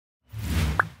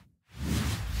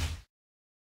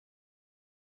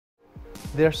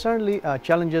There are certainly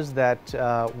challenges that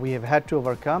we have had to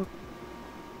overcome.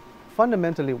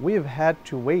 Fundamentally, we have had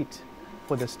to wait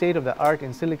for the state-of-the-art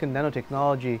in silicon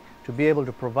nanotechnology to be able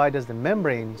to provide us the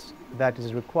membranes that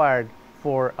is required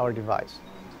for our device.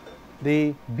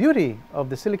 The beauty of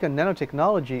the silicon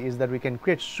nanotechnology is that we can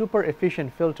create super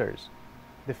efficient filters.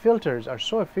 The filters are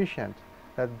so efficient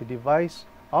that the device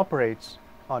operates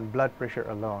on blood pressure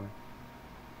alone.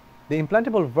 The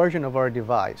implantable version of our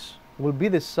device will be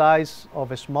the size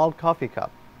of a small coffee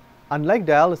cup. Unlike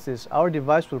dialysis, our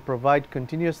device will provide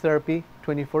continuous therapy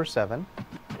 24/7.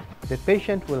 The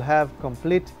patient will have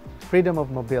complete freedom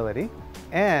of mobility,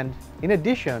 and in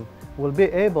addition, will be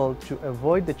able to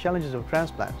avoid the challenges of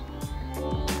transplant.